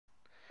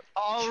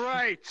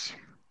Alright.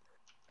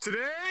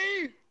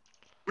 Today,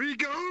 we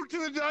go to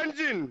the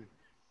dungeon.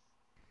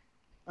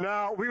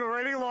 Now, we've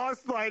already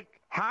lost like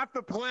half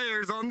the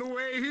players on the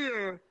way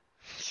here.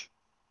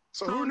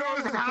 So who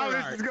knows how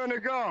this is gonna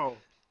go.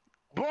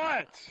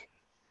 But,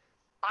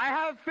 I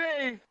have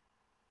faith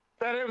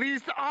that at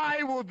least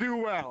I will do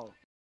well.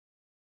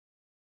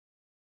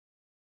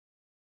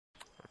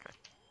 Okay.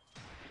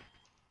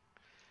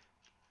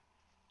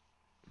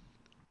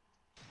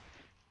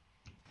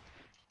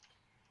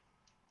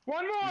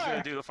 One more! Who's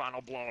gonna do the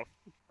final blow?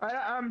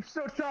 I'm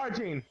still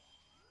charging.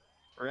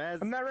 Rez.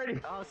 I'm not ready.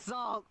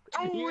 Assault!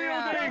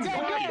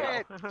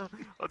 Yeah,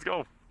 Let's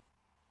go.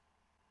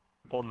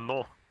 Oh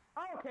no.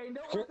 Oh, okay,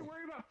 don't have to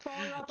worry about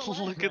falling off the ledge,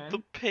 Look at man. the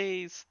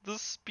pace, the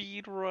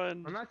speed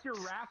run. Unless you're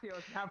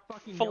Rathios and have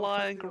fucking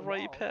Flying no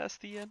right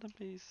past the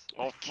enemies.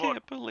 Oh, I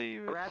can't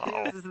believe it.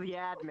 Rathios is the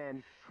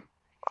admin.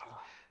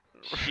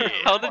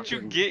 How did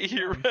you get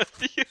here,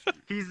 Rathios?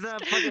 He's the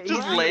fucking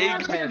Just he's laying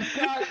the admin.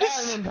 got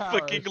admin powers.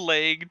 Fucking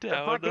laying The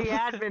down. fucking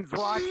admin's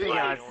watching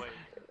us.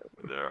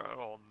 There.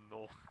 Oh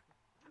no.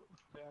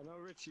 Yeah, no,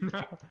 Richie.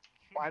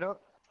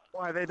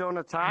 Why they don't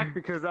attack?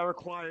 Because that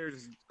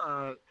requires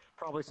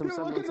probably some Dude,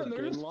 look semblance at them, of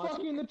they're game just logic.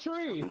 fucking the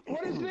tree.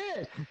 What is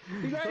this?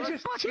 You guys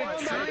just Fucking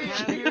chilling by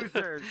the tree tree.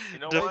 users. You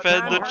know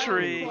Defend what? the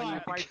tree. When you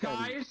fight them.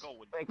 Guys,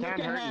 They look can't hurt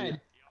you.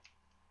 ahead.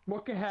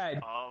 Look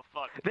ahead. Oh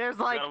fuck. There's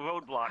like, Got a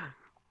roadblock.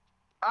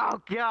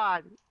 oh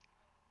god.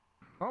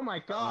 Oh my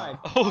god.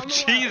 Oh, On the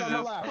left, Jesus. On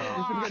the left.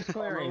 This is good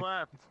On clearing. the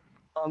left.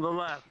 On the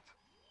left.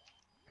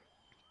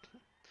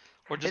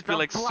 Or just It's be a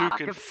like flock Suk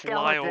and of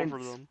fly over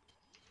skeletons. them.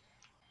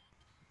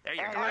 There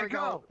you Hey, go. there we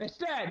go. It's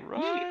dead.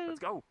 Run! Let's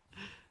go.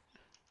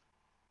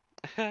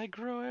 I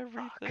grow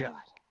everything. Oh, God.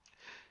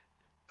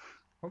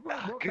 What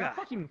about Oh, that God.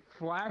 fucking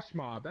flash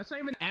mob? That's not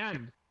even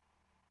end.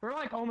 We're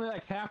like only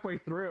like halfway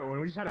through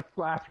and we just had a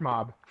flash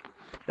mob.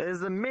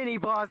 There's a mini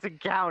boss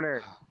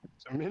encounter.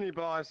 It's a mini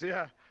boss,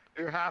 yeah.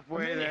 You're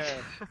halfway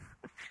there.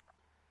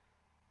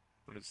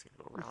 I'm just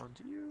gonna go around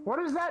you. What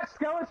is that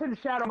skeleton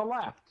shadow on the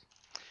left?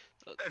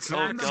 It's Oh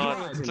not god,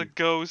 skeleton. it's a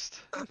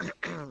ghost.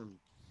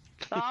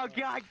 Oh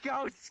god,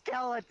 ghost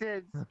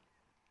skeletons!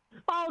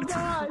 Oh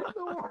god,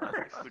 the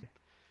worst.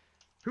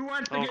 Who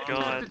wants to Oh, get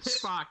God. the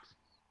hitbox?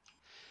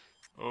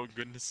 Oh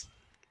goodness.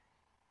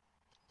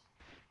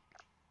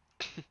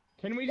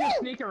 Can we just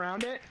sneak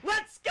around it?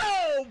 Let's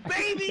go,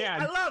 baby! Yeah.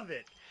 I love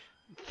it.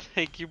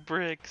 Thank you,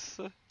 Bricks.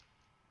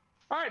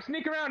 Alright,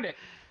 sneak around it.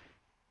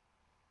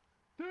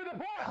 Through the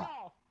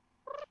portal!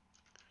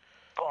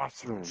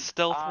 Awesome.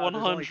 Stealth There's only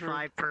 100.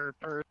 5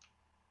 per.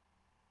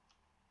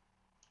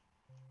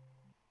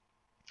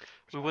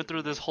 We went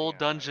through this whole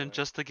dungeon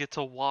just to get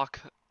to walk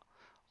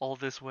all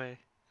this way.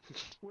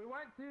 We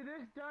went through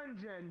this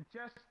dungeon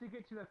just to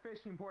get to the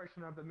fishing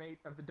portion of the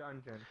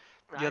dungeon.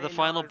 Yeah, the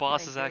final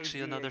boss is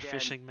actually another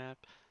fishing map.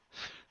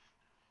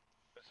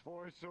 There's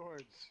 4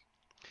 swords.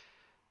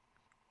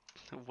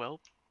 Well,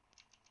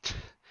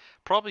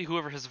 probably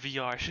whoever has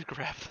VR should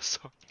grab the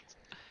sword.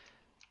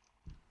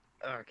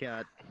 Oh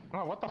god.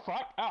 Oh, what the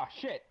fuck? Oh,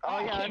 shit. Oh,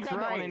 I yeah, can't that's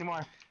grab that one right.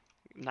 anymore.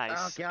 Nice.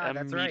 Oh god,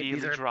 that's right.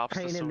 Immediately These are drops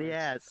pain the in the swords.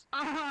 ass.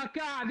 Oh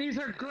god, these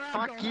are grab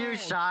Fuck to you, hold.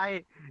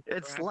 Shai.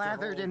 It's Grab to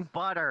slathered in hold.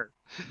 butter.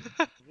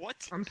 What?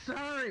 I'm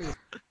sorry.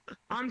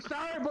 I'm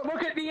sorry, but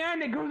look at the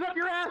end. It goes up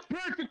your ass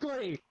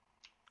perfectly.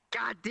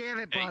 God damn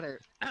it, Hey. butter.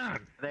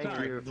 Thank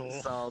Sorry. you,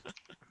 Salt.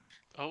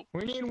 Oh,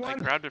 We need one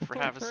grabbed it for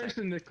half a person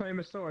second. to claim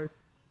a sword.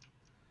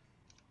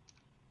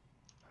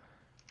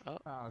 Oh,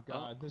 Oh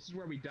god, this is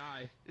where we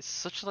die. it's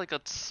such like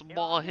a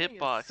small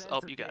hitbox. Oh,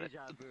 you got it.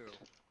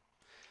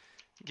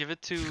 Give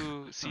it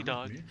to Sea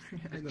Dog.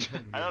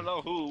 I don't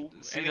know who.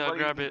 See, Anybody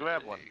grab can it.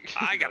 grab one.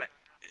 I got it.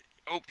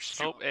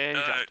 Oops. Oh, and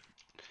you got it.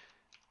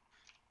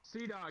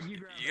 Sea Dog, you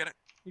grab You it. got it.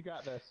 You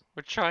got this.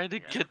 We're trying to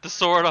get the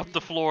sword off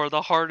the floor,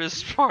 the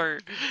hardest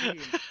part.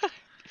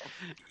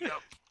 Yep.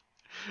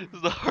 This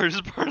is the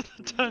hardest part of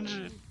the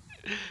dungeon.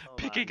 Hold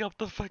Picking on. up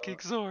the fucking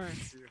sword.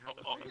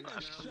 Oh, Look at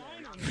the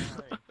shine on this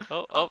thing.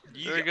 Oh,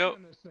 there we go.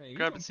 Shine on this thing.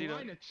 Grab You it, Sea Dog.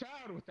 blind a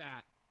child with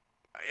that.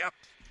 Yep.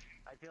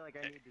 I feel like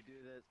I need to do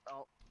this.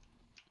 Oh.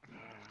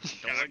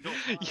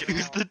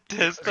 Use the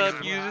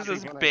desktop Yeah. users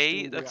as When I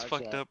bait? see That's VRChat.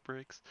 fucked up,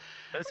 Bricks.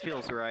 This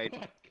feels right.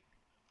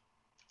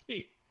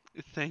 Hey,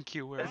 Thank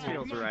you, This Werewolf.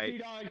 feels come on, right. Sea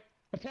Dog.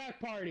 Attack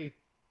party.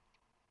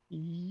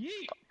 Yeet.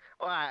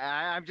 Well,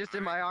 I'm just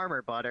in my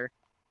armor, butter.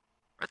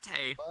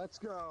 Hey. Let's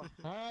go.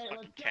 Alright,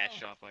 let's go. Cash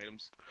shop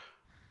items.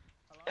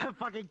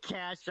 Fucking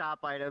cash shop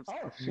items.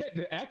 Oh shit,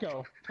 the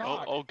echo. Oh,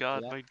 Fuck. oh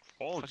god, Yeah. my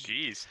Oh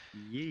jeez.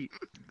 Yeet.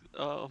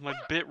 my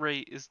bit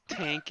rate is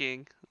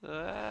tanking.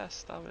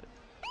 Stop it.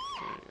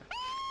 There you go.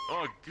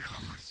 Oh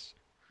gosh.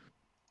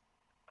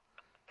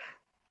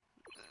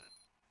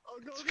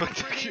 It's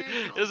fucking-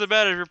 it doesn't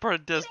matter if you're part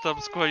of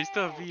desktop squad, you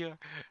still have VR.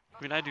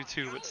 I mean, I do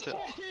too, but still.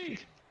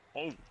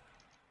 Oh.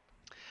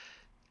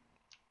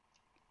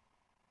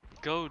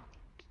 Go.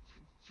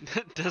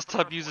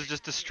 Desktop users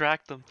just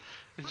distract them.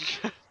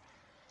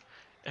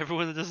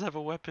 Everyone that doesn't have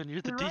a weapon,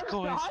 you're the Did Rex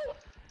decoys. die?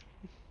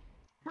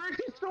 Where's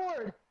his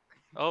sword?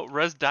 Oh,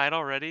 Rez died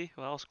already?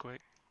 Well, that was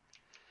quick.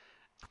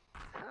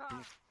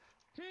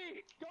 T,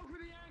 go for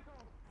the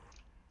ankle.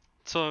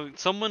 So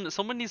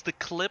someone needs to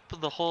clip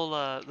the whole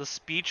the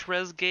speech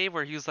Rez gave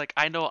where he was like,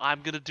 I know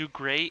I'm gonna do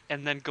great,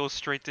 and then go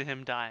straight to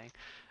him dying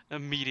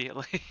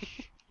immediately.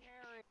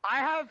 I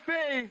have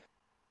faith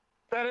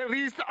that at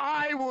least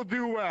I will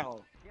do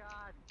well.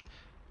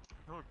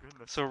 Oh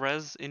goodness. So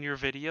Rez, in your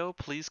video,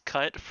 please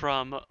cut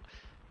from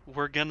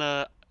we're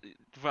gonna,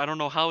 I don't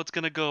know how it's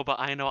gonna go, but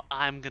I know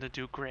I'm gonna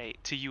do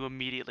great, to you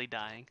immediately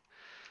dying.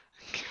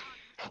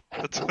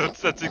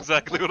 That's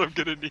exactly what I'm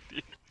gonna need.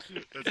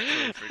 That's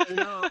perfect. You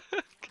know,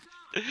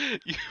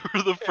 You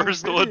were the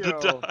first one to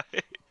video-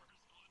 die.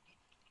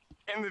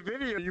 in the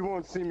video, you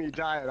won't see me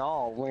die at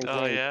all. Wink,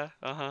 Oh wink. yeah?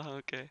 Uh-huh,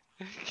 okay.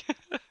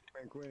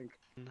 Wink, wink.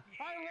 I live.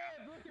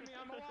 Look at me.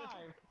 I'm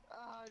alive.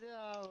 Oh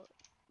no.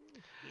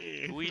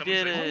 We That was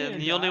did like- I it, didn't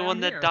and the only die, one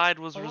I'm that here, died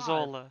was alive.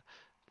 Resoula.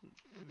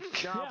 Nah,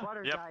 Yeah.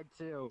 Butter Yep. died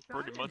too. I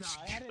Pretty didn't much.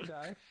 die. I didn't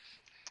die.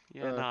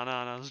 Yeah, Uh,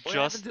 no, it's what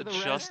just happened to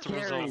the rest? The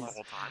Carries. Resoula.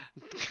 whole time.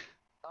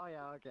 Oh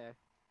yeah, okay.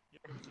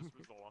 Yep, it was just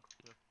Resoula.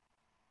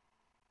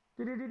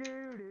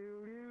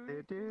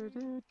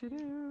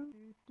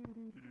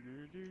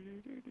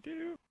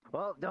 Yeah.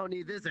 Well, don't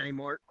need this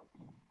anymore.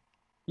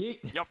 Yeet.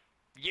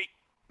 Yeet.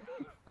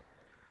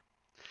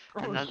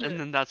 And, Oh, shit. and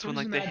then that's when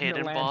Just like the imagine it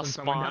hidden lands on boss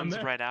someone down spawns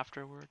there. right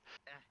afterward.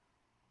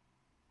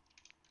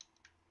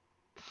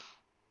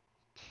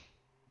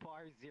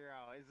 Bar 0.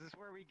 Is this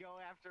where we go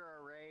after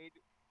our raid?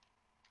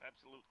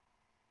 Absolutely.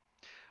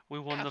 We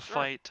won Yeah, the sure.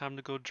 fight, time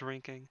to go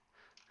drinking.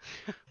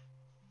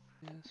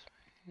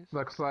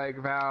 Looks like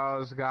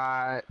Val's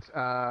got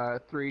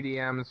 3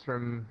 DMs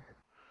from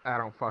I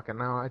don't fucking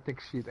know. I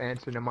think she's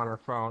answering them on her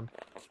phone.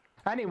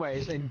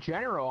 Anyways, in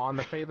general, on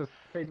the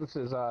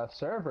Faithless's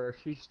server,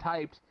 she's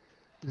typed.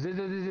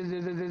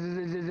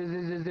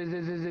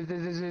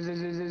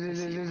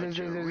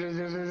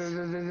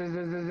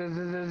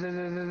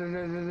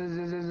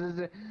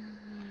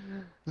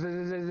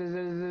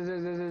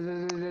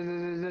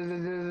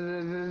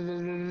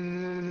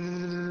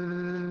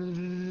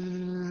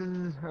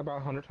 About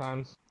 100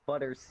 times.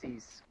 Butter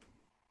cease.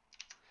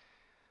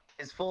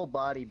 His full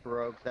body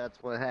broke,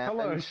 that's what happened.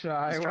 Hello,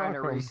 Shai. He's trying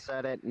to Welcome.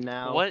 reset it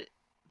now. What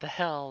the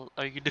hell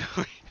are you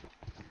doing?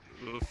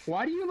 Oof.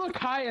 Why do you look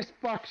high as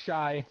fuck,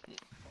 Shai?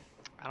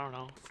 I don't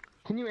know.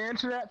 Can you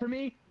answer that for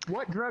me?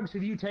 What drugs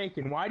have you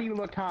taken? Why do you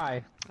look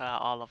high?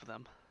 All of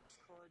them.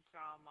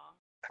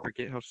 I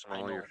forget how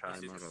small know, your Shai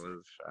this is- model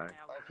is, Shai.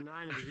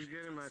 F9, if you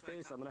get in my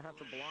face, I'm gonna have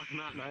to block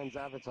Not 9's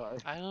avatar.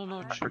 I don't know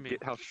I what you mean.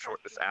 forget how short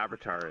this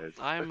avatar is.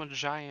 I'm a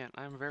giant.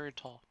 I'm very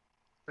tall.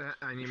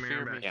 I need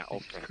Fear me. Yeah,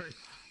 okay.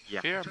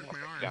 Yeah. Fear Took me.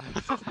 my Yeah.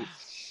 arm.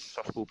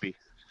 So spoopy.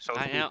 So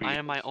I spoopy.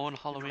 am my own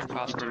Halloween For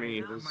costume. me,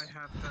 it is.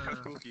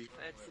 Spooky.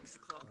 At 6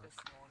 o'clock this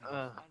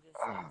Uh,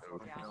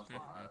 morning.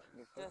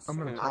 I'm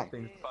gonna Just type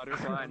things.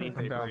 Butterfly needs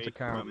a Down to break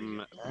count.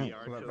 from VR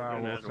Let children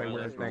Val as say well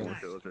weird as normal things.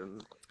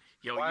 children.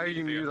 Yo, Why are need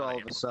you to figure mute out how all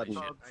to of a sudden?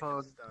 handle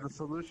So the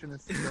solution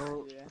is to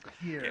go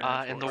here.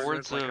 In the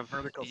words of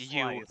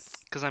you,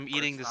 because I'm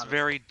eating this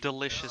very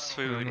delicious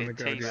food. I'm gonna It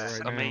go do it tastes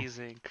right now.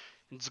 amazing.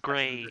 It's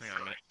great. Hang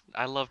on a minute.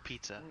 I love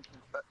pizza.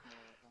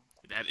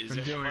 That is I'm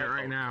it. doing it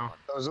right now.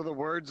 Those are the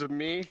words of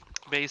me.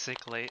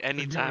 Basically,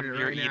 anytime it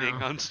you're right eating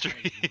now. on stream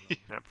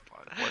Yep.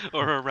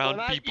 or around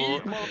When I people.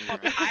 eat,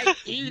 motherfucker, I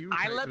eat. You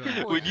I type let that.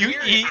 people When you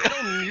hear eat- it. I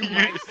don't mute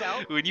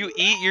myself. When you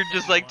eat, you're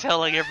just like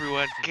telling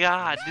everyone,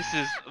 God, this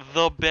is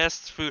the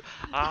best food.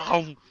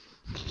 Ow.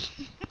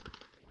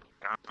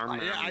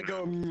 Yeah, I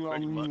go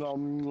nom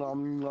nom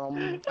nom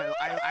nom.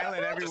 I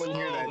let everyone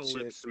hear All that the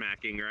lip shit.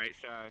 smacking, right,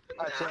 Shai?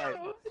 That's right.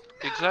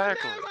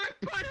 Exactly.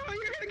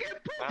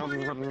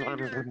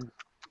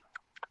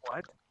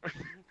 What?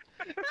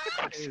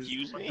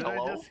 Excuse me? Did I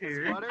Hello? just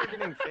hear? Butter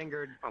getting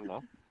fingered.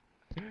 Hello?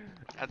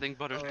 I think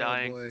Butter's Oh,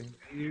 dying. boy.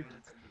 You,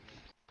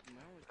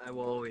 I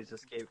will always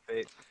escape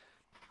fate.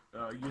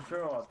 you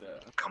sure about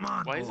that? Come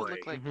on, Why does it boy.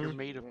 look like you're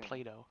made of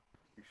Play-Doh?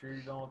 You sure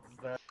you don't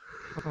want this?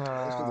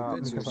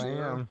 Because I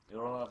am. You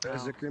don't have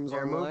There's the Crims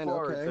Here, move online,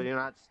 forward so okay. you're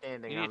not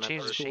standing You on need to that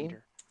change the person.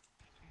 shader.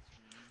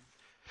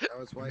 That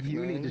was wife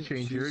You need to nine.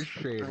 change your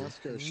She's shader.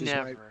 Alaska. She's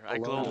right Never. I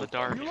glow in below the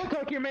dark. You look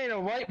like you're made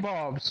of light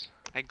bulbs.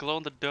 I glow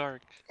in the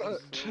dark.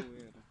 us.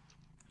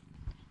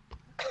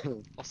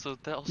 Also,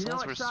 that also You know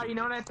sounds what, Shai? You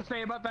know what I have to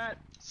say about that?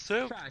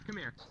 Soup. Shai, come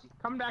here.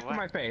 Come back What? to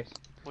my face.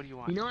 What do you You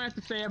want? know what I have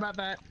to say about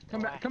that?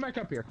 Come back. What? Come back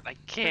up here. I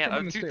can't. up I'm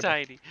on the too table.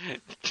 tiny.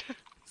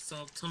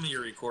 So tell me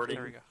you're recording.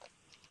 There we go.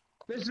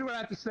 This is what I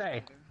have to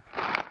say.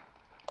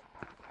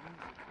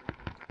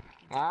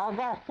 I'll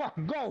go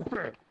fucking go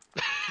for it.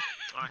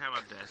 I have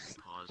a desk.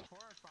 Pause.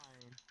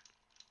 Horrifying.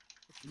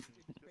 His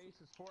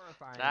face is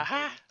horrifying.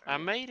 Aha! I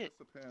made it.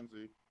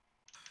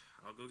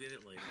 I'll go get it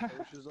later.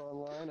 Coach is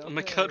online. Oh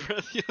my Okay.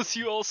 god, yes,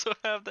 you also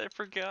have that. I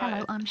forgot.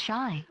 Hello, I'm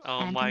Shai, Oh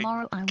and my-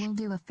 tomorrow I will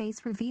do a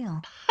face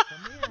reveal.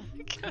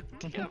 God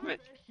damn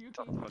it.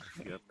 Let's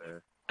get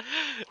there.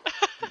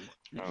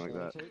 Oh my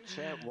god.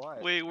 Chat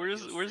what? Wait,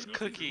 where's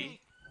Cookie?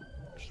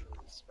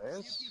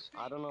 Space?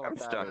 I don't know I'm what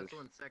that stuck. is.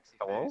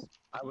 Hello?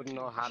 I wouldn't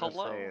know how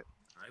Hello? to say it.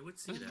 I would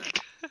see that.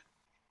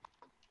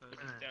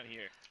 Down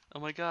here. Oh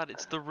my god,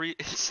 it's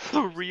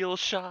the real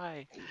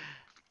Shai.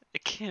 I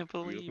can't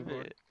believe boy.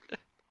 it.